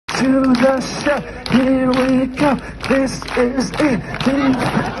to the show. Here we go. This is it.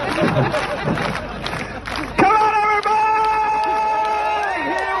 Come on, everybody!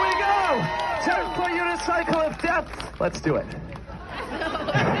 Here we go. 10-foot unicycle of death. Let's do it.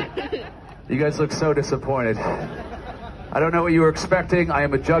 You guys look so disappointed. I don't know what you were expecting. I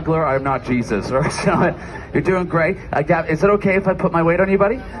am a juggler. I am not Jesus. All right, so you're doing great. Gab, is it okay if I put my weight on you,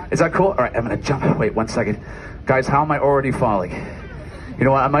 buddy? Is that cool? All right, I'm going to jump. Wait 1 second. Guys, how am I already falling? You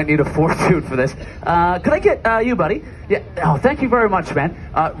know what? I might need a fortune for this. Could I get you, buddy? Yeah. Oh, thank you very much, man.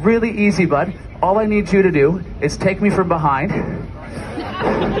 Really easy, bud. All I need you to do is take me from behind.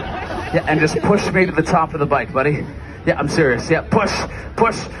 Yeah, and just push me to the top of the bike, buddy. Yeah, I'm serious. Yeah, push,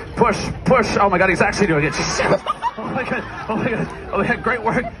 push, push, push. Oh my God, he's actually doing it. Oh my God, oh my God, oh my God, great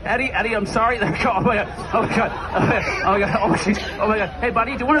work. Eddie, I'm sorry. There we go. Oh my God, oh my God, oh my God, oh my God, oh jeez, oh my God. Hey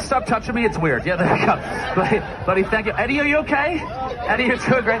buddy, do you want to stop touching me? It's weird. Yeah, there we go. Buddy, thank you. Eddie, are you okay? Eddie, you're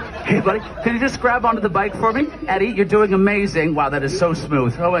doing great. Hey buddy, can you just grab onto the bike for me? Eddie, you're doing amazing. Wow, that is so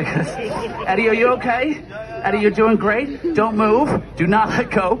smooth. Oh my God. Eddie, are you okay? Eddie, you're doing great. Don't move. Do not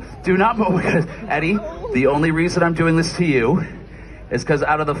let go. Do not move. Eddie, the only reason I'm doing this to you is because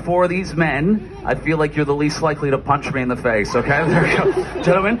out of the 4 of these men, I feel like you're the least likely to punch me in the face, okay? There we go.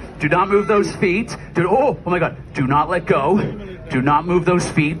 Gentlemen, do not move those feet. Oh my God. Do not let go. Do not move those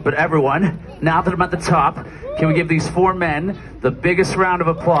feet. But everyone, now that I'm at the top, can we give these 4 men the biggest round of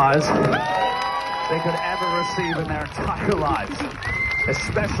applause they could ever receive in their entire lives?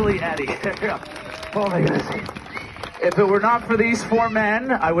 Especially Eddie. There we go. Oh my goodness. If it were not for these 4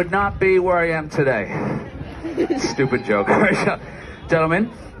 men, I would not be where I am today. Stupid joke. Gentlemen,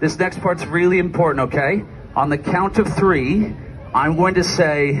 this next part's really important, okay? On the count of 3, I'm going to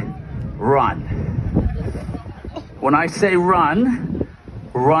say, run. When I say run,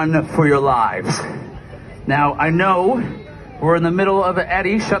 run for your lives. Now, I know we're in the middle of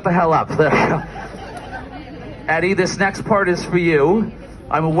Eddie, shut the hell up. There. Eddie, this next part is for you.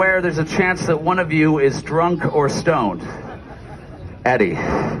 I'm aware there's a chance that one of you is drunk or stoned. Eddie,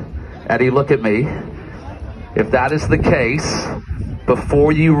 look at me. If that is the case,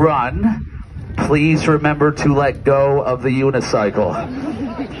 before you run, please remember to let go of the unicycle.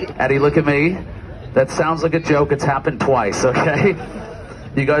 Eddie, look at me. That sounds like a joke. It's happened twice, okay?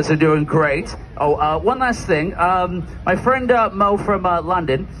 You guys are doing great. Oh, one last thing. My friend Mo from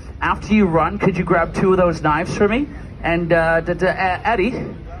London, after you run, could you grab 2 of those knives for me? And Eddie,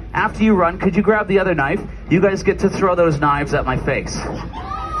 after you run, could you grab the other knife? You guys get to throw those knives at my face.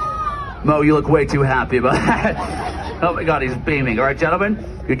 Mo, you look way too happy about that. Oh my God, he's beaming. All right, gentlemen,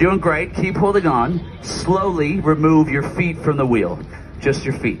 you're doing great. Keep holding on. Slowly remove your feet from the wheel. Just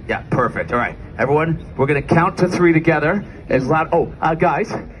your feet. Yeah, perfect. All right, everyone, we're going to count to 3 together. As loud. Oh,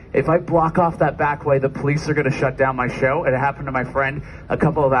 guys, if I block off that back way, the police are going to shut down my show. It happened to my friend a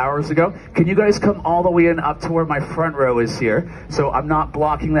couple of hours ago. Can you guys come all the way in up to where my front row is here? So I'm not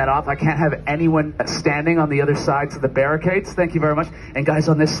blocking that off. I can't have anyone standing on the other sides of the barricades. Thank you very much. And guys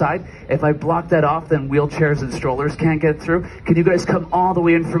on this side, if I block that off, then wheelchairs and strollers can't get through. Can you guys come all the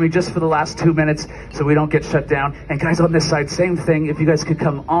way in for me just for the last 2 minutes so we don't get shut down? And guys on this side, same thing. If you guys could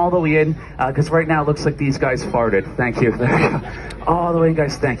come all the way in, because right now it looks like these guys farted. Thank you. There we go. All the way in,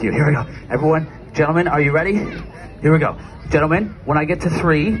 guys. Thank you. Here we go. Everyone, gentlemen, are you ready? Here we go. Gentlemen, when I get to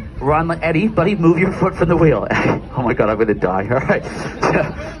 3, run like Eddie, buddy, move your foot from the wheel. Oh my God, I'm going to die. All right.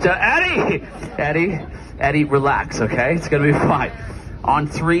 So Eddie, relax, okay? It's going to be fine. On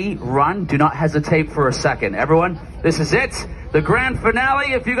 3, run. Do not hesitate for a second. Everyone, this is it. The grand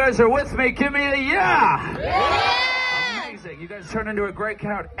finale. If you guys are with me, give me a yeah. Amazing. You guys turned into a great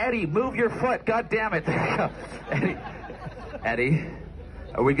crowd. Eddie, move your foot. God damn it. There you go. Eddie,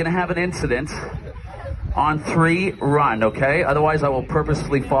 are we going to have an incident? On 3, run, okay? Otherwise, I will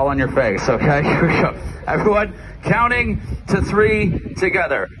purposefully fall on your face, okay? Here we go. Everyone, counting to 3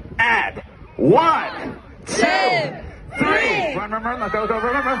 together. And 1, 2, 3. Run, go,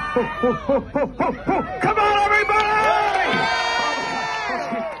 remember. Come on, everybody!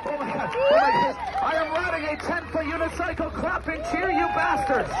 Oh my God. I am riding a 10-foot unicycle. Clap and cheer, you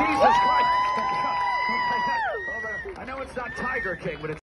bastards! Jesus Christ! I know it's not Tiger King, but it's